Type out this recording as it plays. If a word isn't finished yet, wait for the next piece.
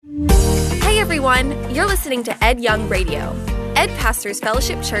everyone. You're listening to Ed Young Radio. Ed pastors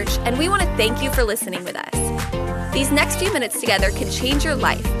Fellowship Church, and we want to thank you for listening with us. These next few minutes together can change your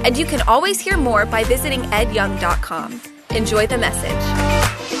life, and you can always hear more by visiting edyoung.com. Enjoy the message.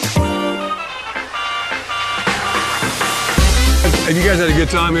 Have you guys had a good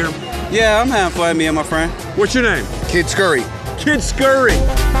time here? Yeah, I'm having fun, me and my friend. What's your name? Kid Scurry. Kid Scurry.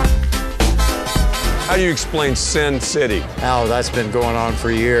 How do you explain Sin City? Oh, that's been going on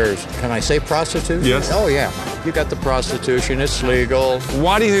for years. Can I say prostitution? Yes. Oh, yeah. You got the prostitution. It's legal.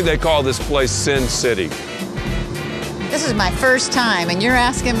 Why do you think they call this place Sin City? This is my first time, and you're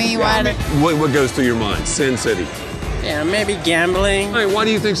asking me why... What goes through your mind? Sin City. Yeah, maybe gambling. Hey, why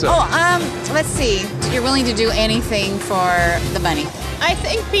do you think so? Let's see. You're willing to do anything for the money. I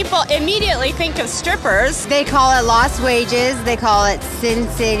think people immediately think of strippers. They call it Lost Wages. They call it Sin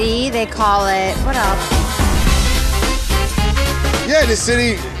City. They call it, what else? Yeah, the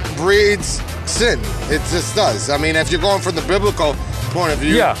city breeds sin. It just does. I mean, if you're going from the biblical point of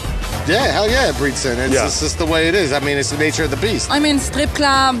view. Yeah, hell yeah, it breeds sin. It's just the way it is. I mean, it's the nature of the beast. I mean, strip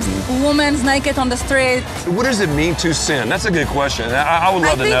clubs, women's naked on the street. What does it mean to sin? That's a good question. I would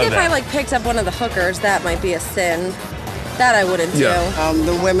love to know that. I think if I picked up one of the hookers, that might be a sin. That I wouldn't do.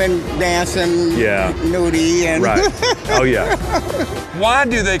 The women dancing nudie and right. Oh yeah. Why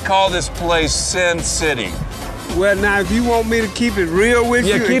do they call this place Sin City? Well, now if you want me to keep it real with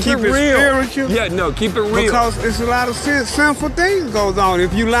you, keep it real. Spiritual, keep it real. Because it's a lot of sinful things goes on.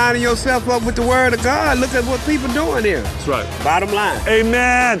 If you lining yourself up with the word of God, look at what people doing here. That's right. Bottom line.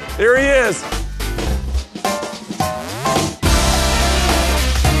 Amen. There he is.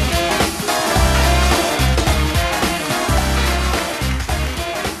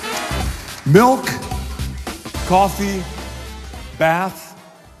 Milk, coffee, bath,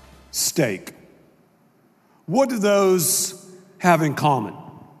 steak. What do those have in common?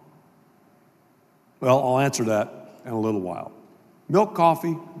 Well, I'll answer that in a little while. Milk,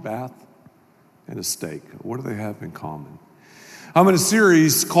 coffee, bath, and a steak. What do they have in common? I'm in a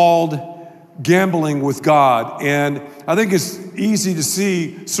series called Gambling with God, and I think it's easy to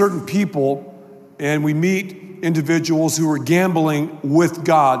see certain people, and we meet individuals who are gambling with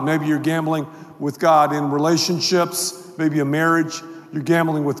God. Maybe you're gambling with God in relationships, maybe a marriage. You're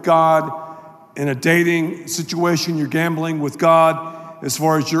gambling with God in a dating situation. You're gambling with God as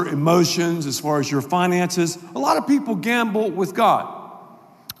far as your emotions, as far as your finances. A lot of people gamble with God.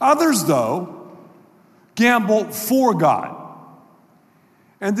 Others, though, gamble for God.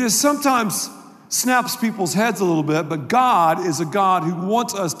 And this sometimes snaps people's heads a little bit, but God is a God who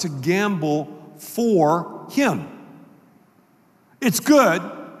wants us to gamble for Him. It's good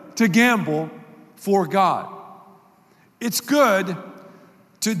to gamble for God. It's good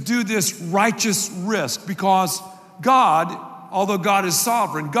to do this righteous risk because God, although God is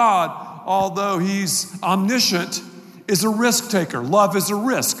sovereign, God, although He's omniscient, is a risk taker. Love is a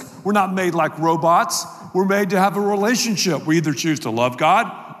risk. We're not made like robots. We're made to have a relationship. We either choose to love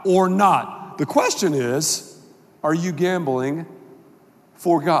God or not. The question is, are you gambling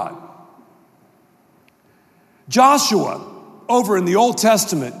for God? Joshua, over in the Old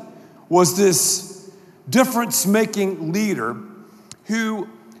Testament, was this difference-making leader who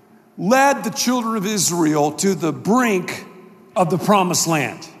led the children of Israel to the brink of the promised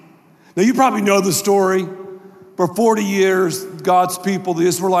land. Now, you probably know the story. For 40 years, God's people, the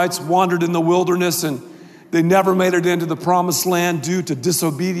Israelites, wandered in the wilderness, and they never made it into the promised land due to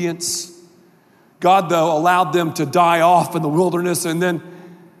disobedience. God, though, allowed them to die off in the wilderness, and then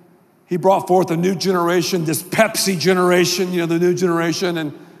He brought forth a new generation, this Pepsi generation, the new generation.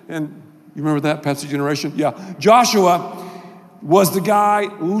 And you remember that Pepsi generation? Yeah. Joshua was the guy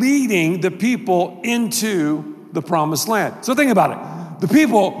leading the people into the promised land. So think about it. The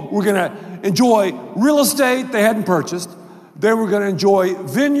people were going to enjoy real estate they hadn't purchased. They were going to enjoy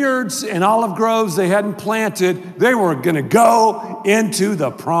vineyards and olive groves they hadn't planted. They were going to go into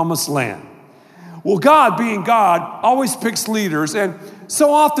the promised land. Well, God, being God, always picks leaders. And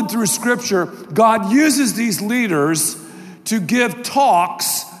so often through Scripture, God uses these leaders to give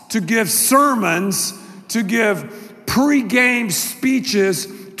talks, to give sermons, to give pre-game speeches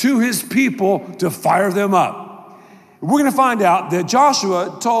to His people to fire them up. We're going to find out that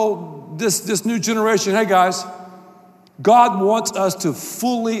Joshua told this new generation, hey guys, God wants us to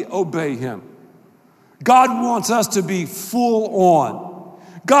fully obey Him. God wants us to be full on.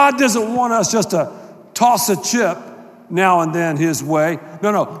 God doesn't want us just to toss a chip now and then His way.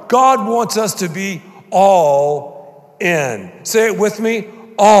 No. God wants us to be all in. Say it with me,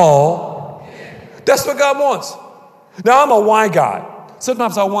 all in. That's what God wants. Now, I'm a why guy.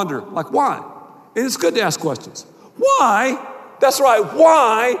 Sometimes I wonder, why? And it's good to ask questions. Why That's right.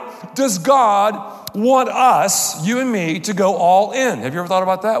 Why does God want us, you and me, to go all in? Have you ever thought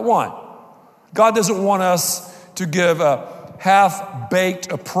about that? Why? God doesn't want us to give a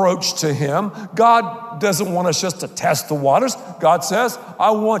half-baked approach to him. God doesn't want us just to test the waters. God says,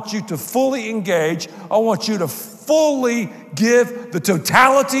 I want you to fully engage. I want you to fully give the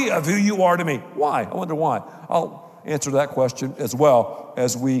totality of who you are to me. Why? I wonder why. I'll answer that question as well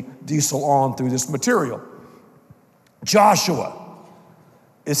as we diesel on through this material. Joshua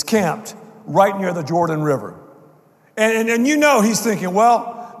is camped right near the Jordan River. And you know he's thinking,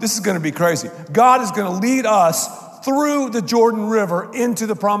 well, this is going to be crazy. God is going to lead us through the Jordan River into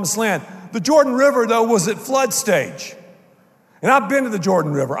the promised land. The Jordan River, though, was at flood stage. And I've been to the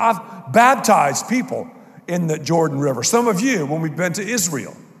Jordan River. I've baptized people in the Jordan River. Some of you, when we've been to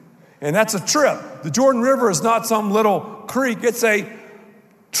Israel. And that's a trip. The Jordan River is not some little creek. It's a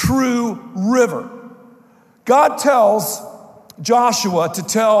true river. God tells Joshua to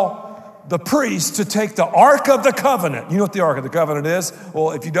tell the priest to take the Ark of the Covenant. You know what the Ark of the Covenant is?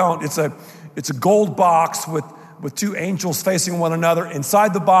 Well, if you don't, it's a gold box with two angels facing one another.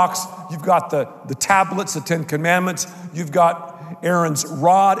 Inside the box, you've got the tablets, the 10 Commandments. You've got Aaron's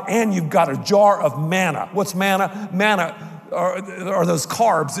rod, and you've got a jar of manna. What's manna? Manna are those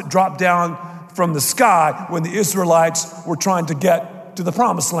carbs that drop down from the sky when the Israelites were trying to get to the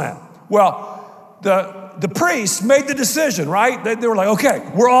promised land. Well, the priests made the decision, right? They were like,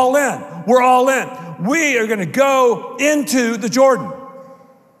 okay, we're all in. We're all in. We are going to go into the Jordan.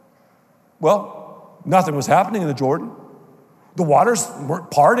 Well, nothing was happening in the Jordan. The waters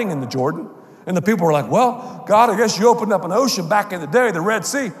weren't parting in the Jordan. And the people were like, well, God, I guess you opened up an ocean back in the day, the Red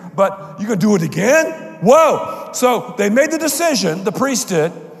Sea, but you going to do it again? Whoa. So they made the decision, the priest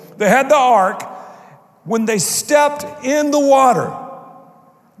did. They had the ark. When they stepped in the water,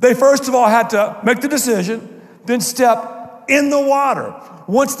 they first of all had to make the decision, then step in the water.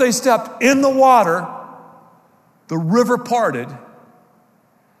 Once they stepped in the water, the river parted,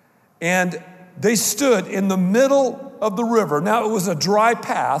 and they stood in the middle of the river. Now, it was a dry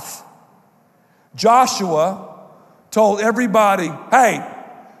path. Joshua told everybody, hey,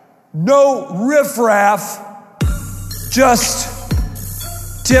 no riffraff, just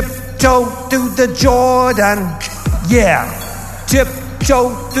tiptoe through the Jordan. Yeah,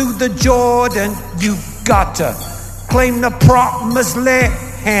 tiptoe through the Jordan. You got to claim the promised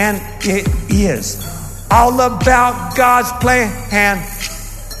land. It is all about God's plan.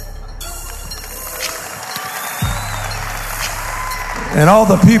 And all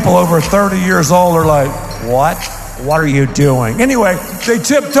the people over 30 years old are like, what? What are you doing? Anyway, they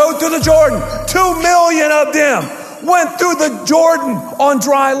tiptoed through the Jordan. 2 million of them went through the Jordan on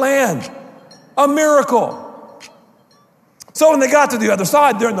dry land. A miracle. So when they got to the other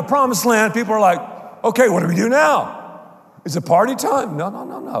side, they're in the promised land. People are like, okay, what do we do now? Is it party time? No.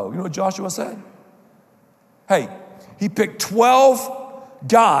 You know what Joshua said? Hey, he picked 12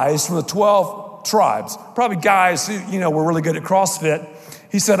 guys from the 12 tribes, probably guys who, were really good at CrossFit.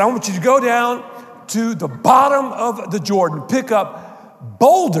 He said, I want you to go down to the bottom of the Jordan, pick up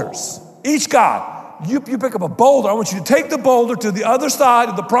boulders. Each guy, you pick up a boulder. I want you to take the boulder to the other side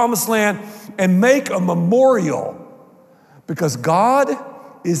of the promised land and make a memorial, because God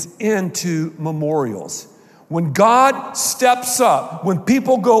is into memorials. When God steps up, when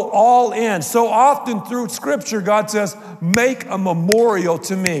people go all in, so often through Scripture, God says, make a memorial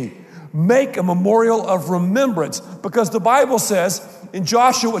to me. Make a memorial of remembrance, because the Bible says in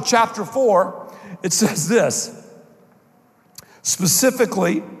Joshua chapter 4, it says this,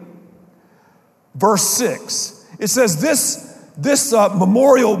 specifically verse 6. It says this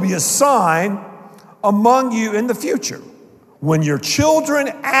memorial will be a sign among you in the future. When your children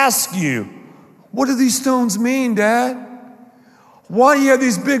ask you, what do these stones mean, Dad? Why do you have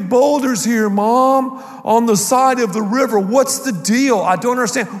these big boulders here, Mom, on the side of the river? What's the deal? I don't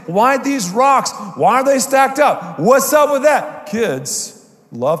understand. Why these rocks? Why are they stacked up? What's up with that? Kids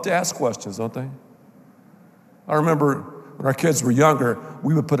love to ask questions, don't they? I remember when our kids were younger,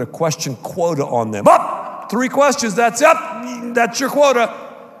 we would put a question quota on them. Up! 3 questions, that's your quota.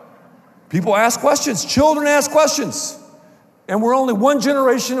 People ask questions. Children ask questions. And we're only one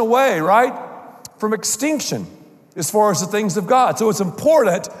generation away, right, from extinction as far as the things of God. So it's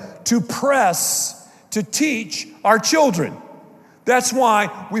important to press to teach our children. That's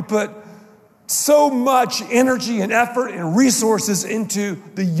why we put so much energy and effort and resources into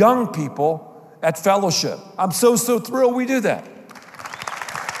the young people at Fellowship. I'm so thrilled we do that.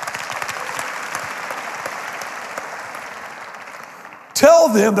 Tell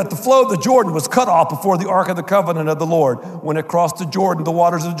them that the flow of the Jordan was cut off before the Ark of the Covenant of the Lord. When it crossed the Jordan, the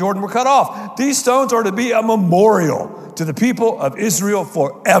waters of the Jordan were cut off. These stones are to be a memorial to the people of Israel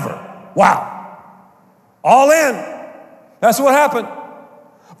forever. Wow. All in. That's what happened.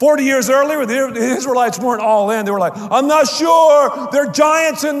 40 years earlier, the Israelites weren't all in. They were like, I'm not sure. There are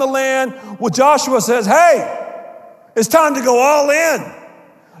giants in the land. Well, Joshua says, hey, it's time to go all in.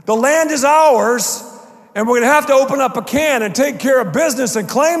 The land is ours, and we're going to have to open up a can and take care of business and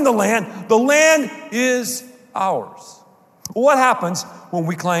claim the land. The land is ours. What happens when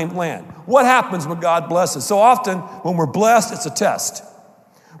we claim land? What happens when God blesses? So often when we're blessed, it's a test.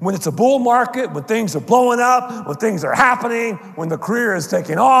 When it's a bull market, when things are blowing up, when things are happening, when the career is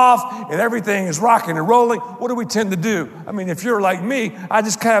taking off and everything is rocking and rolling, what do we tend to do? I mean, if you're like me, I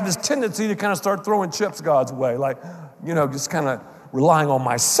just kind of have this tendency to kind of start throwing chips God's way, like, just kind of relying on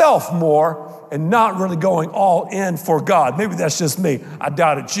myself more and not really going all in for God. Maybe that's just me. I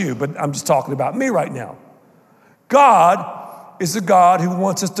doubt it's you, but I'm just talking about me right now. God is a God who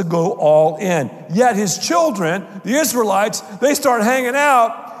wants us to go all in. Yet his children, the Israelites, they start hanging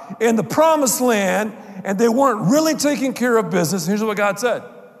out in the promised land and they weren't really taking care of business. Here's what God said.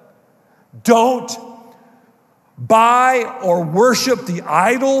 Don't buy or worship the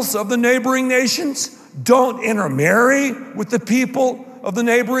idols of the neighboring nations. Don't intermarry with the people of the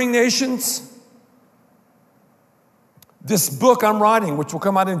neighboring nations. This book I'm writing, which will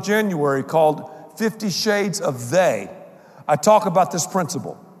come out in January, called 50 Shades of They, I talk about this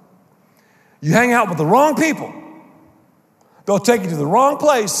principle. You hang out with the wrong people, they'll take you to the wrong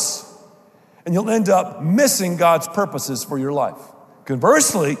place, and you'll end up missing God's purposes for your life.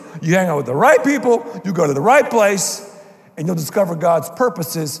 Conversely, you hang out with the right people, you go to the right place, and you'll discover God's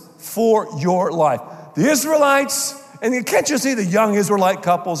purposes for your life. The Israelites, and can't you see the young Israelite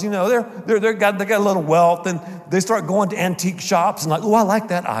couples? They got a little wealth, and they start going to antique shops and like, oh, I like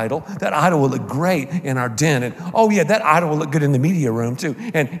that idol. That idol will look great in our den, and oh yeah, that idol will look good in the media room too.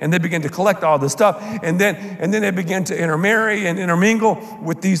 And they begin to collect all this stuff, and then they begin to intermarry and intermingle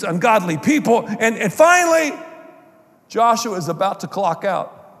with these ungodly people, and finally, Joshua is about to clock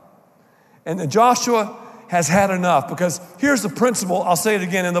out, and then Joshua has had enough, because here's the principle. I'll say it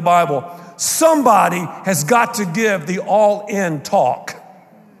again in the Bible. Somebody has got to give the all-in talk.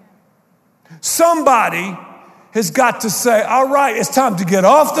 Somebody has got to say, all right, it's time to get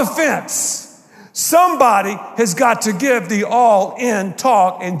off the fence. Somebody has got to give the all-in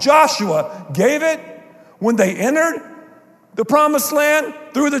talk. And Joshua gave it when they entered the promised land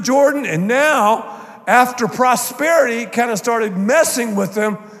through the Jordan. And now, after prosperity kind of started messing with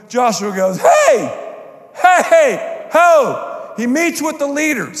them, Joshua goes, hey, ho. He meets with the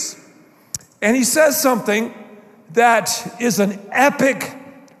leaders. And he says something that is an epic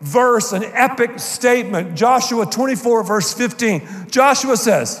verse, an epic statement. Joshua 24, verse 15. Joshua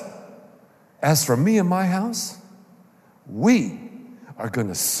says, as for me and my house, we are going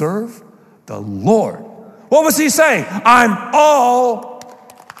to serve the Lord. What was he saying? I'm all.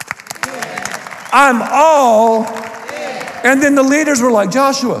 And then the leaders were like,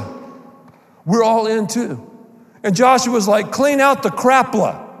 Joshua, we're all in too. And Joshua was like, clean out the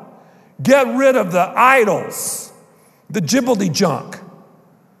crapla. Get rid of the idols, the gibbledy junk,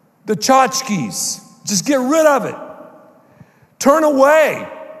 the tchotchkes. Just get rid of it. Turn away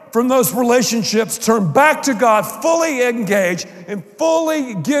from those relationships. Turn back to God, fully engage, and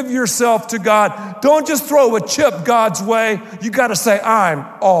fully give yourself to God. Don't just throw a chip God's way. You got to say, I'm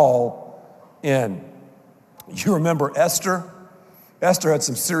all in. You remember Esther? Esther had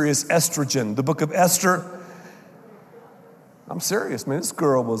some serious estrogen. The book of Esther. I'm serious, man. This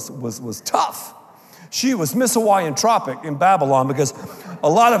girl was tough. She was Miss Hawaiian Tropic in Babylon, because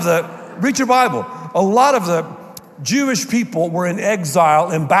read your Bible, a lot of the Jewish people were in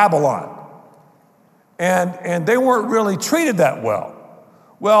exile in Babylon. And they weren't really treated that well.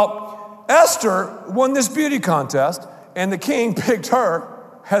 Well, Esther won this beauty contest, and the king picked her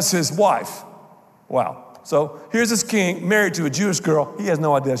as his wife. Wow. So here's this king married to a Jewish girl. He has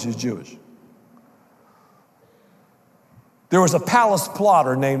no idea she's Jewish. There was a palace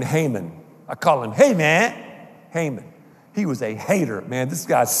plotter named Haman. I call him, hey man, Haman. He was a hater, man. This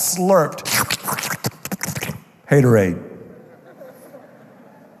guy slurped haterade.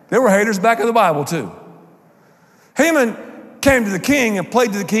 There were haters back in the Bible too. Haman came to the king and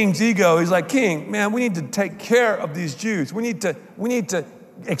played to the king's ego. He's like, king, man, we need to take care of these Jews. We need to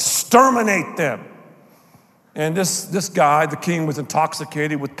exterminate them. And this guy, the king, was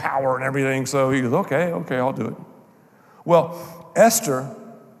intoxicated with power and everything. So he goes, okay, I'll do it. Well, Esther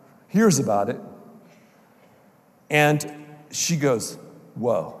hears about it, and she goes,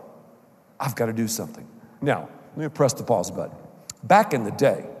 whoa, I've got to do something. Now, let me press the pause button. Back in the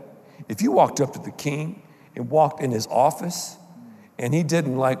day, if you walked up to the king and walked in his office, and he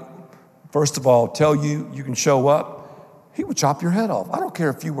didn't, first of all, tell you can show up, he would chop your head off. I don't care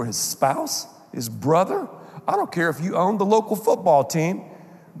if you were his spouse, his brother. I don't care if you owned the local football team,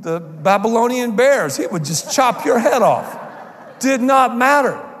 the Babylonian Bears. He would just chop your head off. Did not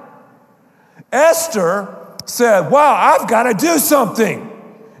matter. Esther said, wow, I've got to do something.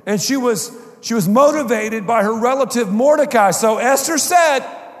 And she was motivated by her relative Mordecai. So Esther said,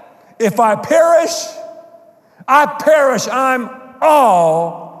 if I perish, I'm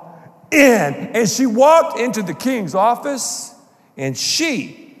all in. And she walked into the king's office, and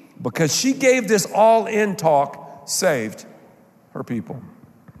because she gave this all-in talk, saved her people.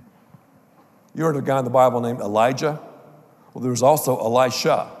 You heard of a guy in the Bible named Elijah? Well, there was also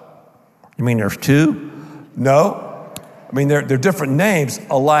Elisha. You mean there's two? No. I mean, they're different names,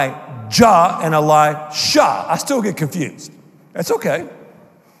 Elijah and Elisha. I still get confused. That's okay.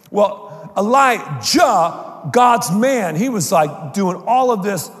 Well, Elijah, God's man, he was like doing all of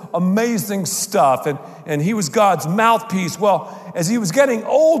this amazing stuff, and he was God's mouthpiece. Well, as he was getting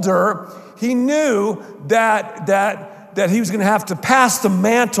older, he knew that he was going to have to pass the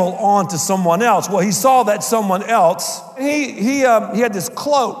mantle on to someone else. Well, he saw that someone else. He had this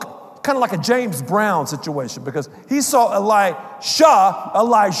cloak, kind of like a James Brown situation, because he saw Elisha.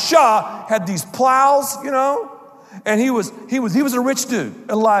 Elisha had these plows, and he was a rich dude.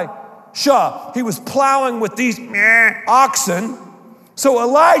 Elisha, he was plowing with these oxen. So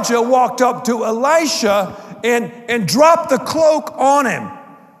Elijah walked up to Elisha and dropped the cloak on him,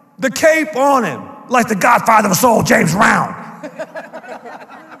 the cape on him, like the Godfather of soul, James Brown.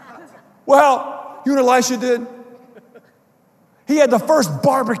 Well, you know what Elisha did? He had the first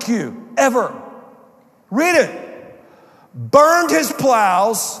barbecue ever. Read it. Burned his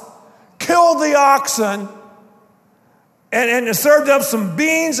plows, killed the oxen, and served up some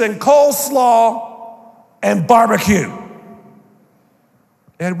beans and coleslaw and barbecue.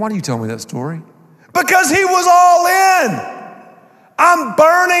 Ed, why do you tell me that story? Because he was all in. I'm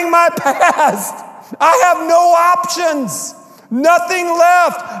burning my past. I have no options. Nothing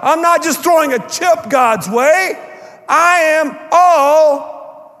left. I'm not just throwing a chip God's way. I am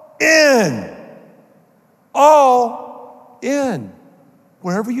all in. All in.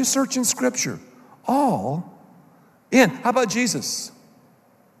 Wherever you search in Scripture, all in. How about Jesus?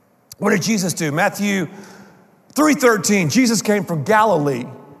 What did Jesus do? Matthew 3:13, Jesus came from Galilee,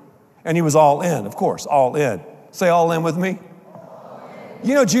 and he was all in, of course, all in. Say all in with me.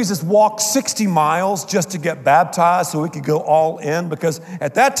 You know, Jesus walked 60 miles just to get baptized so he could go all in, because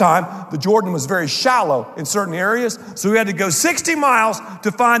at that time, the Jordan was very shallow in certain areas, so he had to go 60 miles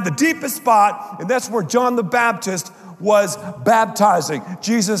to find the deepest spot, and that's where John the Baptist was baptizing.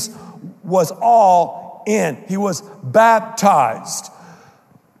 Jesus was all in. He was baptized.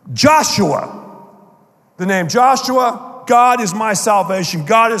 Joshua. The name Joshua, God is my salvation.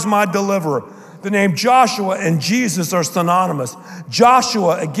 God is my deliverer. The name Joshua and Jesus are synonymous.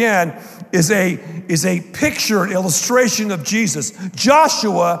 Joshua, again, is a picture, an illustration of Jesus.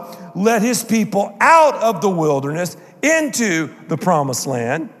 Joshua led his people out of the wilderness into the promised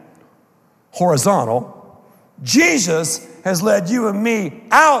land, horizontal. Jesus has led you and me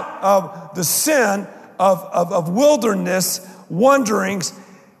out of the sin of wilderness wanderings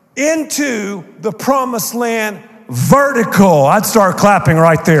into the promised land, vertical. I'd start clapping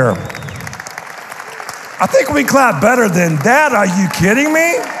right there. I think we clap better than that. Are you kidding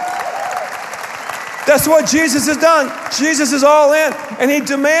me? That's what Jesus has done. Jesus is all in, and he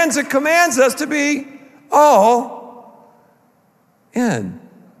demands and commands us to be all in.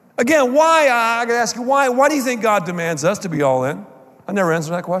 Again, why? I got to ask you, why? Why do you think God demands us to be all in? I never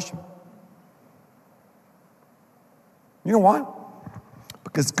answered that question. You know why?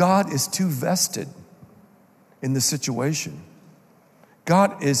 Because God is too vested in the situation.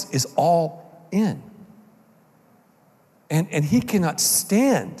 God is all in. And he cannot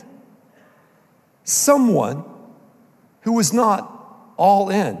stand someone who is not all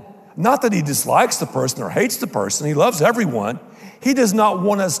in. Not that he dislikes the person or hates the person. He loves everyone. He does not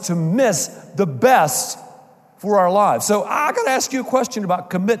want us to miss the best for our lives. So I got to ask you a question about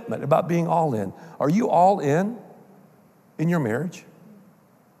commitment, about being all in. Are you all in your marriage?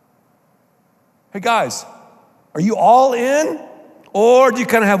 Hey guys, are you all in? Or do you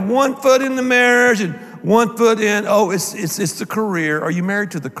kind of have one foot in the marriage and one foot in, it's the career. Are you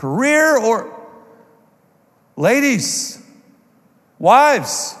married to the career? Or ladies,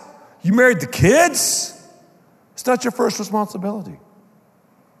 wives, you married the kids? It's not your first responsibility.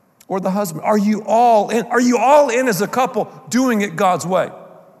 Or the husband. Are you all in? Are you all in as a couple doing it God's way?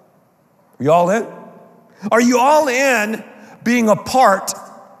 Are you all in? Are you all in being a part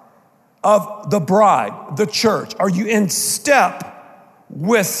of the bride, the church? Are you in step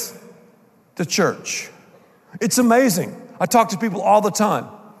with the church? It's amazing. I talk to people all the time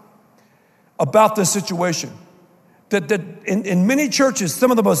about this situation. That in many churches,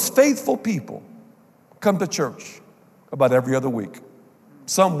 some of the most faithful people come to church about every other week,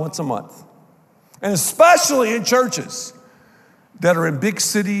 some once a month. And especially in churches that are in big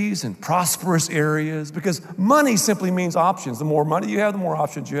cities and prosperous areas, because money simply means options. The more money you have, the more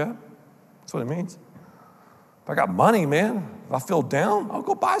options you have. That's what it means. If I got money, man, if I feel down, I'll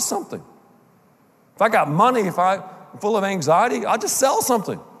go buy something. If I got money, if I'm full of anxiety, I'll just sell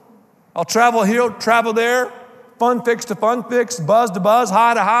something. I'll travel here, travel there, fun fix to fun fix, buzz to buzz,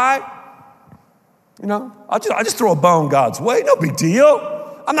 high to high. You know, I just throw a bone God's way, no big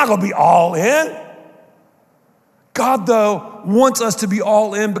deal. I'm not going to be all in. God, though, wants us to be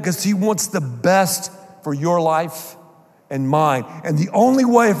all in because he wants the best for your life and mine. And the only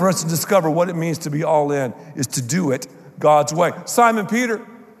way for us to discover what it means to be all in is to do it God's way. Simon Peter,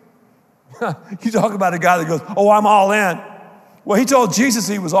 you talk about a guy that goes, oh, I'm all in. Well, he told Jesus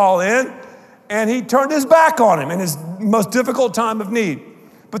he was all in, and he turned his back on him in his most difficult time of need.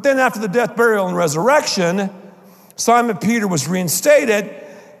 But then after the death, burial, and resurrection, Simon Peter was reinstated,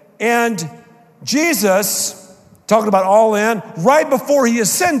 and Jesus, talking about all in, right before he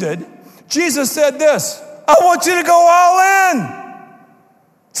ascended, Jesus said this, I want you to go all in.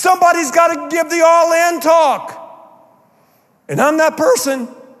 Somebody's got to give the all in talk. And I'm that person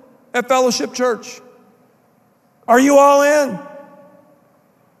at Fellowship Church. Are you all in?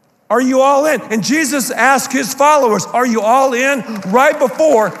 Are you all in? And Jesus asked his followers, are you all in, right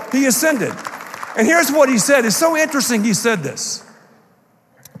before he ascended? And here's what he said. It's so interesting he said this.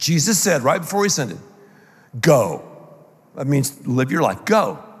 Jesus said right before he ascended, go. That means live your life.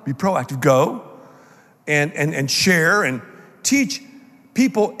 Go. Be proactive. Go and share and teach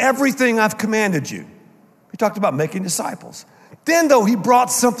people everything I've commanded you. He talked about making disciples. Then, though, he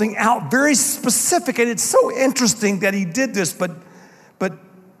brought something out very specific, and it's so interesting that he did this, but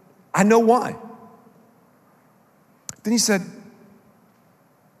I know why. Then he said,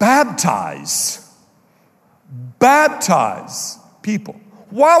 baptize people.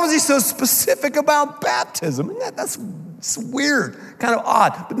 Why was he so specific about baptism? And that's weird, kind of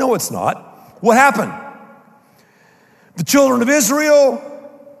odd, but no, it's not. What happened? The children of Israel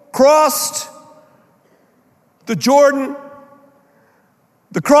crossed the Jordan.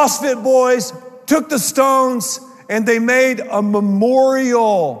 The CrossFit boys took the stones and they made a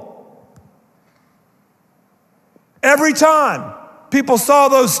memorial. Every time people saw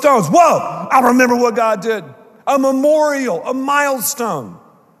those stones, whoa, I remember what God did. A memorial, a milestone.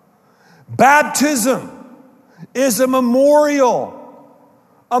 Baptism is a memorial,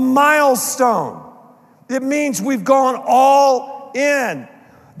 a milestone. It means we've gone all in.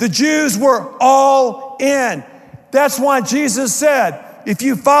 The Jews were all in. That's why Jesus said, if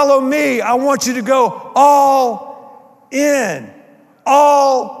you follow me, I want you to go all in.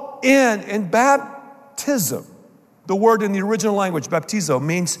 All in. And baptism, the word in the original language, baptizo,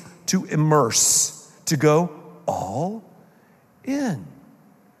 means to immerse, to go all in.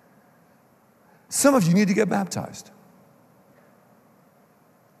 Some of you need to get baptized.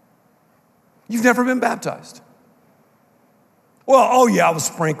 You've never been baptized. Well, oh yeah, I was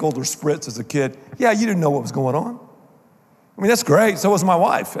sprinkled or spritzed as a kid. Yeah, you didn't know what was going on. I mean, that's great. So was my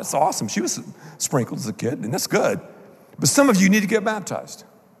wife. That's awesome. She was sprinkled as a kid, and that's good. But some of you need to get baptized.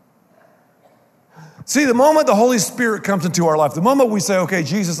 See, the moment the Holy Spirit comes into our life, the moment we say, okay,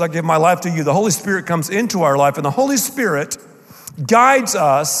 Jesus, I give my life to you, the Holy Spirit comes into our life, and the Holy Spirit guides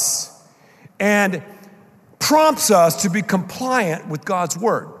us and prompts us to be compliant with God's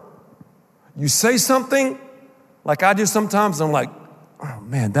word. You say something like I do sometimes, I'm like, oh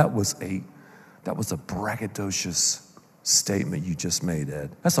man, that was a braggadocious statement you just made,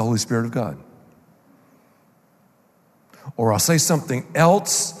 Ed. That's the Holy Spirit of God. Or I'll say something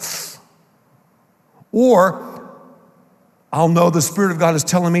else, or I'll know the Spirit of God is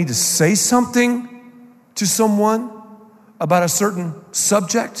telling me to say something to someone about a certain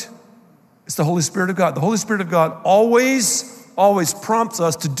subject. It's the Holy Spirit of God. The Holy Spirit of God always prompts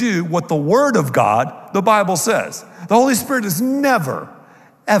us to do what the Word of God, the Bible says. The Holy Spirit is never,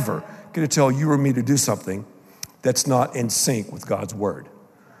 ever going to tell you or me to do something that's not in sync with God's Word.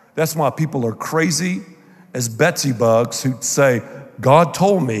 That's why people are crazy as Betsy bugs who say, God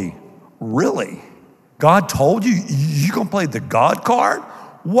told me. Really? God told you? You gonna play the God card?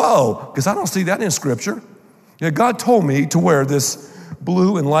 Whoa, because I don't see that in Scripture. Yeah, God told me to wear this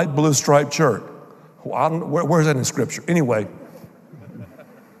blue and light blue striped shirt. Well, where's that in Scripture? Anyway,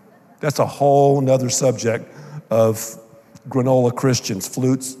 that's a whole nother subject of granola Christians,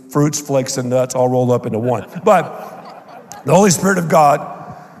 fruits, flakes, and nuts all rolled up into one. But the Holy Spirit of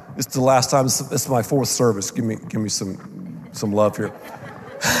God, it's the last time, it's my fourth service. Give me some some love here.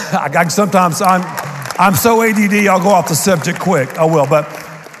 Sometimes I'm so ADD, I'll go off the subject quick. I will. But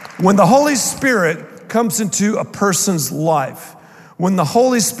when the Holy Spirit comes into a person's life, when the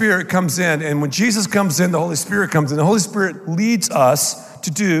Holy Spirit comes in, and when Jesus comes in, the Holy Spirit comes in, the Holy Spirit leads us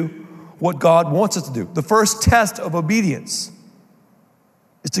to do what God wants us to do. The first test of obedience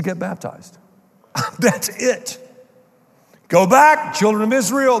is to get baptized. That's it. Go back, children of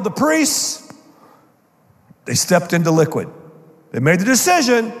Israel, the priests, they stepped into liquid. They made the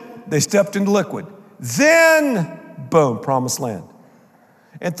decision, they stepped into liquid. Then, boom, promised land.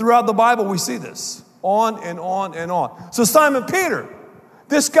 And throughout the Bible, we see this, on and on and on. So Simon Peter,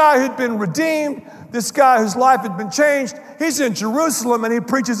 this guy who'd been redeemed, this guy whose life had been changed, he's in Jerusalem and he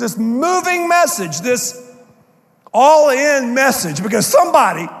preaches this moving message, this all-in message, because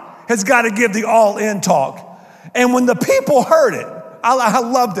somebody has got to give the all-in talk. And when the people heard it, I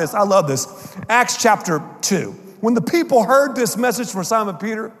love this. Acts chapter 2. When the people heard this message from Simon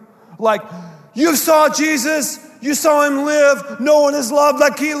Peter, like, you saw Jesus, you saw him live, no one is loved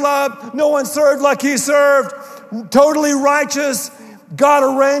like he loved, no one served like he served, totally righteous. God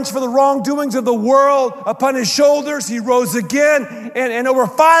arranged for the wrongdoings of the world upon his shoulders. He rose again, and over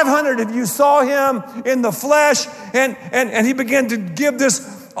 500 of you saw him in the flesh, and he began to give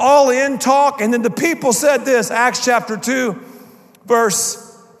this all-in talk. And then the people said this, Acts chapter 2,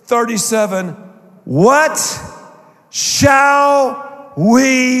 verse 37, what shall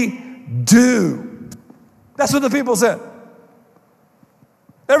we do? That's what the people said.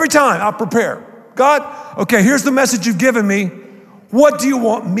 Every time I prepare, God, okay, here's the message you've given me. What do you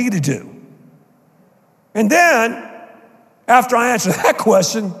want me to do? And then, after I answer that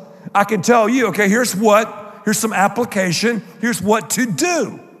question, I can tell you, okay, here's some application, here's what to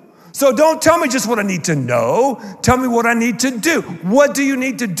do. So don't tell me just what I need to know. Tell me what I need to do. What do you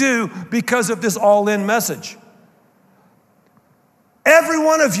need to do because of this all-in message? Every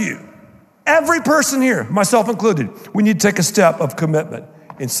one of you, every person here, myself included, we need to take a step of commitment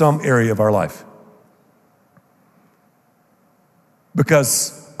in some area of our life.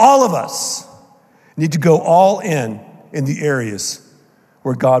 Because all of us need to go all in the areas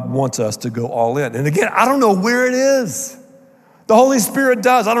where God wants us to go all in. And again, I don't know where it is. The Holy Spirit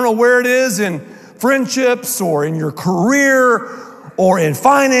does. I don't know where it is in friendships or in your career or in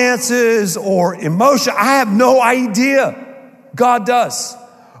finances or emotion. I have no idea. God does.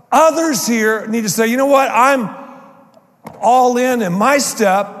 Others here need to say, you know what? I'm all in, and my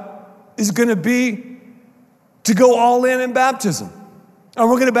step is going to be to go all in baptism. And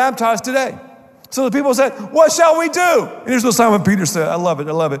we're going to baptize today. So the people said, what shall we do? And here's what Simon Peter said. I love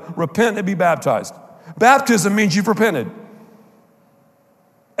it. Repent and be baptized. Baptism means you've repented.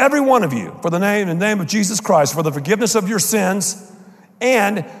 Every one of you, in the name of Jesus Christ, for the forgiveness of your sins,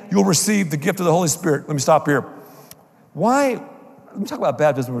 and you'll receive the gift of the Holy Spirit. Let me stop here. Let me talk about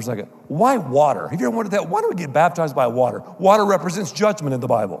baptism for a second. Why water? Have you ever wondered that? Why do we get baptized by water? Water represents judgment in the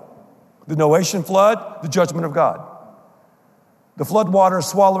Bible. The Noachian flood, the judgment of God. The flood waters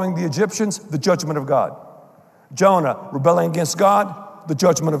swallowing the Egyptians, the judgment of God. Jonah rebelling against God, the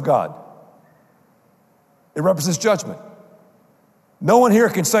judgment of God. It represents judgment. No one here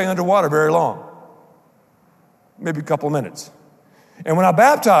can stay underwater very long. Maybe a couple of minutes. And when I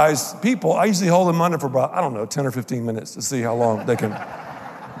baptize people, I usually hold them under for about, 10 or 15 minutes to see how long they can.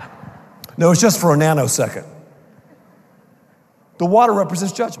 No, it's just for a nanosecond. The water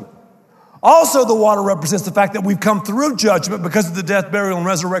represents judgment. Also, the water represents the fact that we've come through judgment because of the death, burial, and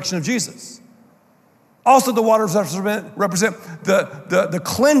resurrection of Jesus. Also, the waters represent the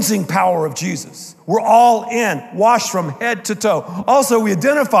cleansing power of Jesus. We're all in, washed from head to toe. Also, we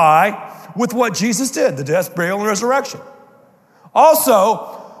identify with what Jesus did, the death, burial, and resurrection.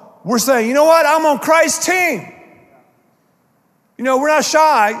 Also, we're saying, you know what? I'm on Christ's team. You know, we're not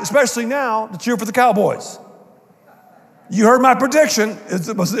shy, especially now, to cheer for the Cowboys. You heard my prediction.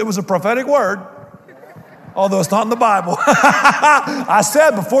 It was a prophetic word, although it's not in the Bible. I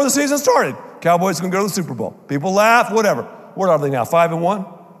said before the season started, Cowboys are going to go to the Super Bowl. People laugh, whatever. What are they now,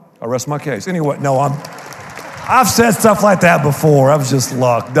 5-1? I rest my case. Anyway, no, I've said stuff like that before. I was just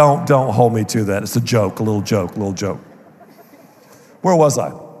luck. Don't hold me to that. It's a joke, a little joke. Where was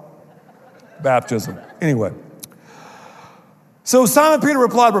I? Baptism. Anyway. So Simon Peter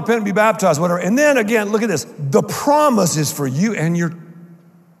replied, repent and be baptized, whatever. And then again, look at this. The promise is for you and your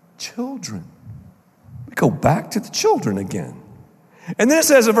children. We go back to the children again. And then it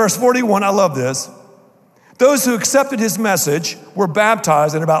says in verse 41, I love this. Those who accepted his message were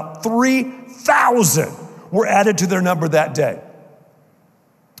baptized, and about 3,000 were added to their number that day.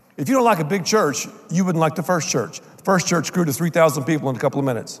 If you don't like a big church, you wouldn't like the first church. The first church grew to 3,000 people in a couple of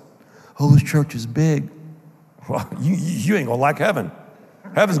minutes. Oh, this church is big. Well, you ain't gonna like heaven.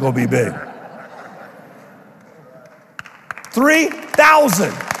 Heaven's gonna be big.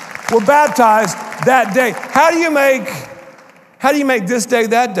 3,000 were baptized that day. How do you make this day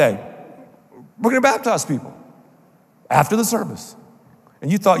that day? We're gonna baptize people after the service.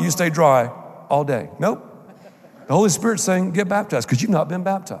 And you thought you'd stay dry all day. Nope. The Holy Spirit's saying, get baptized, because you've not been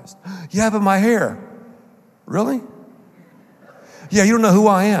baptized. Yeah, but my hair. Really? Yeah, you don't know who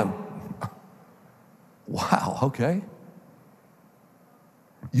I am. Wow, okay.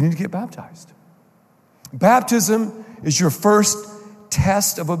 You need to get baptized. Baptism is your first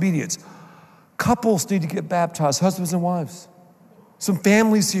test of obedience. Couples need to get baptized, husbands and wives. Some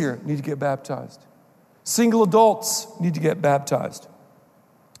families here need to get baptized. Single adults need to get baptized.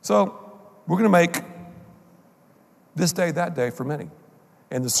 So we're going to make this day that day for many.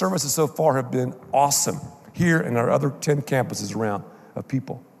 And the services so far have been awesome here and our other 10 campuses around of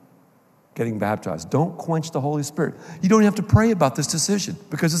people getting baptized. Don't quench the Holy Spirit. You don't have to pray about this decision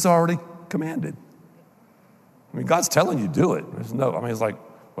because it's already commanded. I mean, God's telling you to do it. It's like,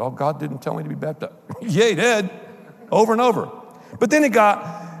 well, God didn't tell me to be baptized. Yeah, he did, over and over. But then it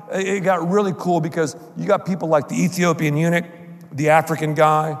got really cool because you got people like the Ethiopian eunuch, the African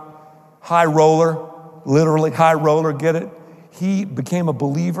guy, high roller, literally high roller, get it? He became a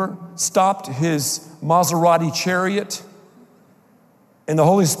believer, stopped his Maserati chariot, and the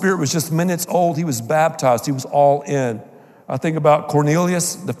Holy Spirit was just minutes old. He was baptized. He was all in. I think about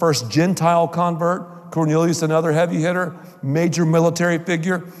Cornelius, the first Gentile convert. Cornelius, another heavy hitter, major military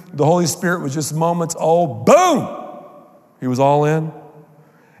figure. The Holy Spirit was just moments old. Boom! He was all in.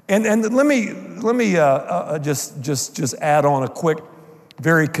 And let me just add on a quick,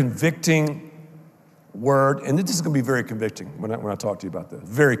 very convicting word. And this is going to be very convicting when I talk to you about this.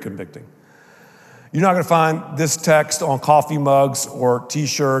 Very convicting. You're not going to find this text on coffee mugs or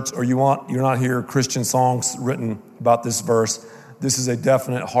T-shirts, or you're not hear Christian songs written about this verse. This is a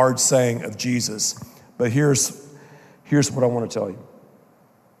definite hard saying of Jesus. But here's what I want to tell you.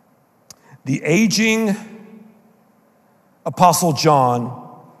 The aging Apostle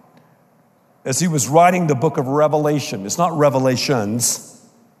John, as he was writing the book of Revelation, it's not Revelations,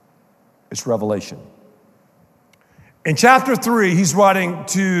 it's Revelation. In chapter 3, he's writing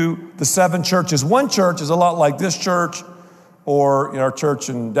to the 7 churches. One church is a lot like this church, or our church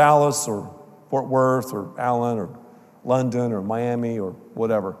in Dallas, or Fort Worth, or Allen, or London, or Miami, or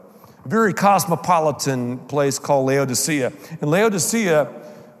whatever. A very cosmopolitan place called Laodicea. And Laodicea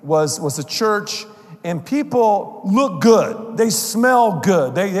was a church, and people look good. They smell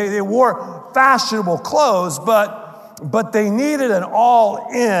good. They wore fashionable clothes, but they needed an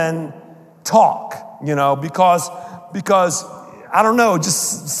all-in talk, because I don't know,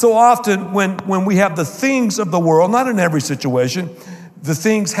 just so often when we have the things of the world, not in every situation, the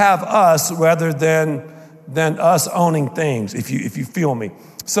things have us rather than us owning things, if you feel me.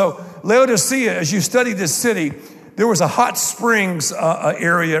 So Laodicea, as you study this city, there was a hot springs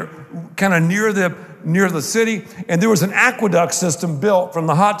area kind of near the city, and there was an aqueduct system built from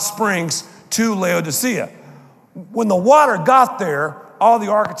the hot springs to Laodicea. When the water got there, all the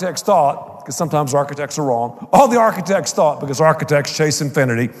architects thought, because sometimes architects are wrong, all the architects thought, because architects chase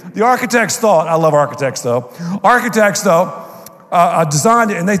infinity, the architects thought, I love architects though,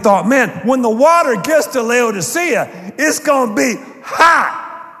 designed it, and they thought, man, when the water gets to Laodicea, it's going to be hot.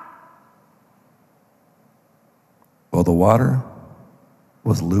 Well, the water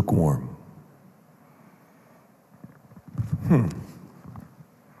was lukewarm.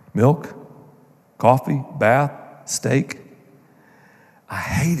 Milk, coffee, bath, steak. I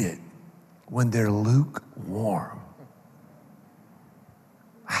hate it when they're lukewarm.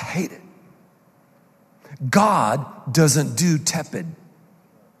 I hate it. God doesn't do tepid.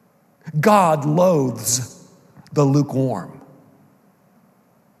 God loathes the lukewarm.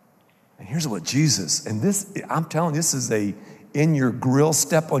 And here's what Jesus, and this, I'm telling you, this is a in your grill,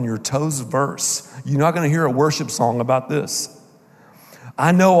 step on your toes verse. You're not going to hear a worship song about this.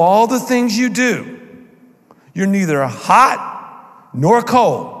 I know all the things you do. You're neither hot nor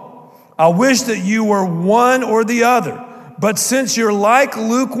cold. I wish that you were one or the other. But since you're like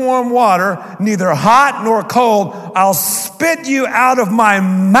lukewarm water, neither hot nor cold, I'll spit you out of my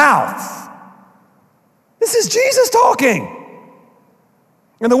mouth. This is Jesus talking.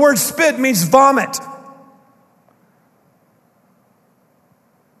 And the word spit means vomit.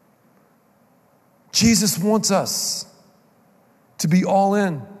 Jesus wants us to be all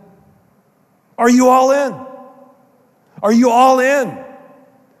in. Are you all in? Are you all in?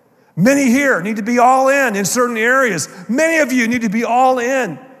 Many here need to be all in certain areas. Many of you need to be all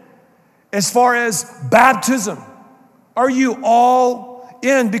in as far as baptism. Are you all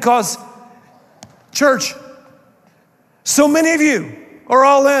in? Because, church, So many of you are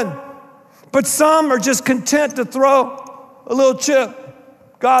all in, but some are just content to throw a little chip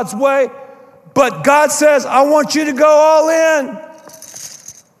God's way. But God says, I want you to go all in.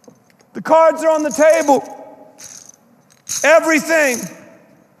 The cards are on the table. Everything,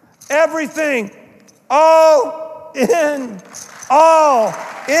 all in, all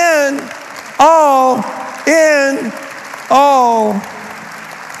in, all in, all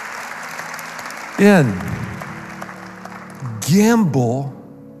in. Gamble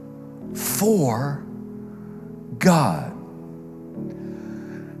for God.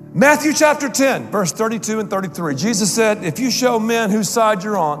 Matthew chapter 10, verse 32 and 33. Jesus said, if you show men whose side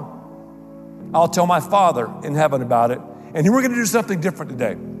you're on, I'll tell my Father in heaven about it. And we're going to do something different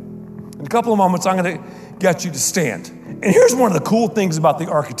today. In a couple of moments, I'm going to get you to stand. And here's one of the cool things about the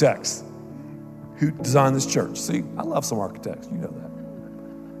architects who designed this church. See, I love some architects. You know that.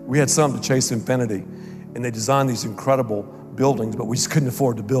 We had some to chase infinity, and they designed these incredible buildings, but we just couldn't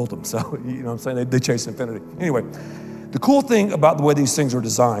afford to build them. So, you know what I'm saying? They chase infinity. Anyway, the cool thing about the way these things are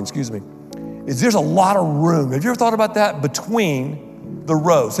designed, is there's a lot of room. Have you ever thought about that between the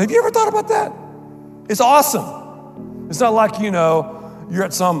rows? Have you ever thought about that? It's awesome. It's not like, you're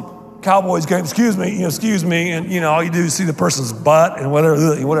at some Cowboys game, excuse me, and, all you do is see the person's butt and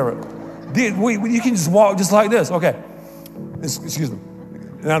whatever. You can just walk just like this. Okay. Excuse me.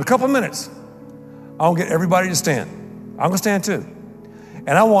 Now, in a couple of minutes, I want to get everybody to stand. I'm going to stand too.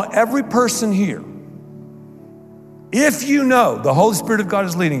 And I want every person here, if you know the Holy Spirit of God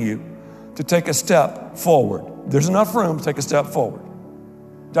is leading you, to take a step forward. There's enough room to take a step forward.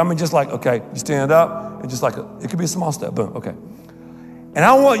 I mean, just like, okay, you stand up, and just like, it could be a small step, boom, okay. And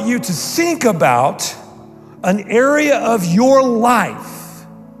I want you to think about an area of your life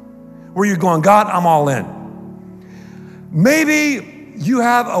where you're going, God, I'm all in. Maybe you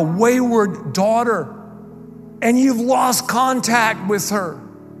have a wayward daughter, and you've lost contact with her.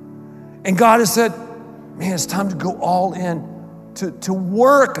 And God has said, man, it's time to go all in, to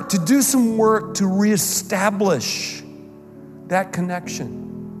work, to do some work to reestablish that connection.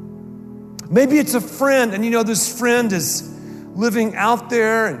 Maybe it's a friend, and this friend is living out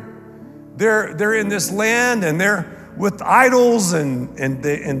there, and they're in this land, and they're with idols, and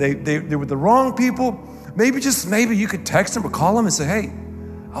they're with the wrong people. Maybe you could text them or call them and say, hey,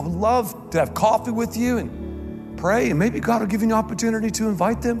 I would love to have coffee with you and pray, and maybe God will give you an opportunity to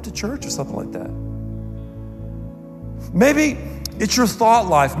invite them to church or something like that. Maybe it's your thought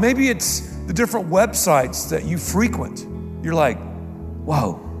life. Maybe it's the different websites that you frequent. You're like,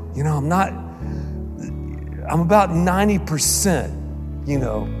 whoa, I'm about 90%,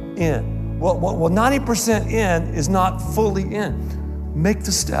 in. Well, 90% in is not fully in. Make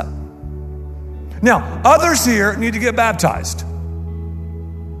the step. Now, others here need to get baptized.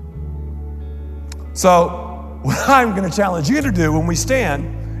 So, what I'm going to challenge you to do when we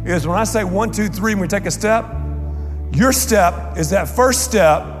stand is when I say 1, 2, 3, and we take a step, your step is that first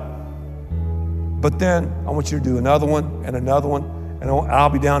step, but then I want you to do another one, and I'll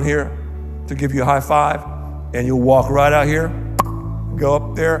be down here to give you a high five, and you'll walk right out here, go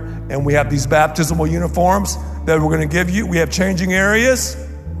up there, and we have these baptismal uniforms that we're going to give you. We have changing areas,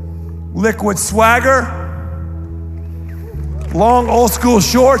 liquid swagger, long old school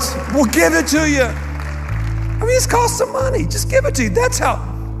shorts. We'll give it to you. It's cost some money. Just give it to you. That's how.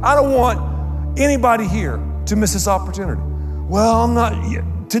 I don't want anybody here to miss this opportunity. Well,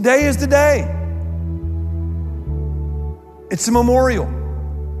 today is the day. It's a memorial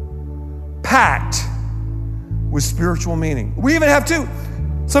packed with spiritual meaning. We even have two.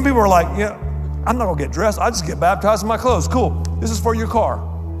 Some people are like, I'm not going to get dressed. I just get baptized in my clothes. Cool. This is for your car.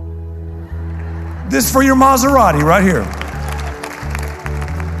 This is for your Maserati right here.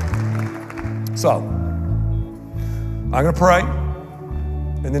 So, I'm going to pray.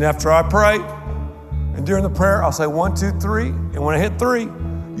 And then after I pray, and during the prayer, I'll say 1, 2, 3. And when I hit 3,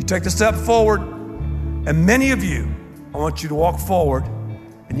 you take the step forward. And many of you, I want you to walk forward,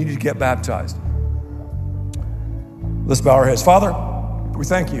 and you need to get baptized. Let's bow our heads. Father, we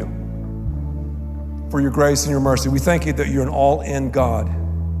thank you for your grace and your mercy. We thank you that you're an all-in God.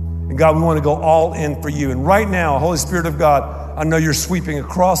 And God, we want to go all in for you. And right now, Holy Spirit of God, I know you're sweeping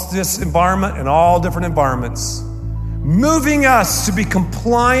across this environment and all different environments, moving us to be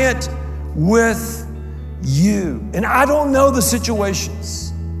compliant with you. And I don't know the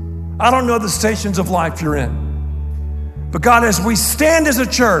situations. I don't know the stations of life you're in. But God, as we stand as a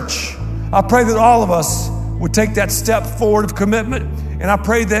church, I pray that all of us would take that step forward of commitment. And I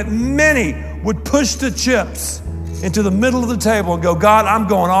pray that many would push the chips into the middle of the table and go, God, I'm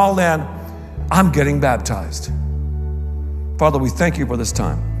going all in. I'm getting baptized. Father, we thank you for this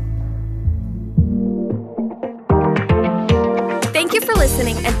time.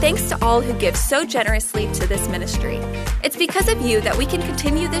 listening, and thanks to all who give so generously to this ministry. It's because of you that we can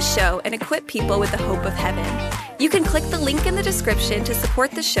continue this show and equip people with the hope of heaven. You can click the link in the description to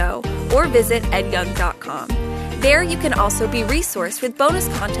support the show or visit edyoung.com. There you can also be resourced with bonus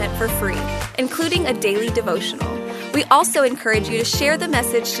content for free, including a daily devotional. We also encourage you to share the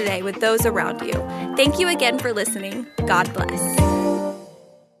message today with those around you. Thank you again for listening. God bless.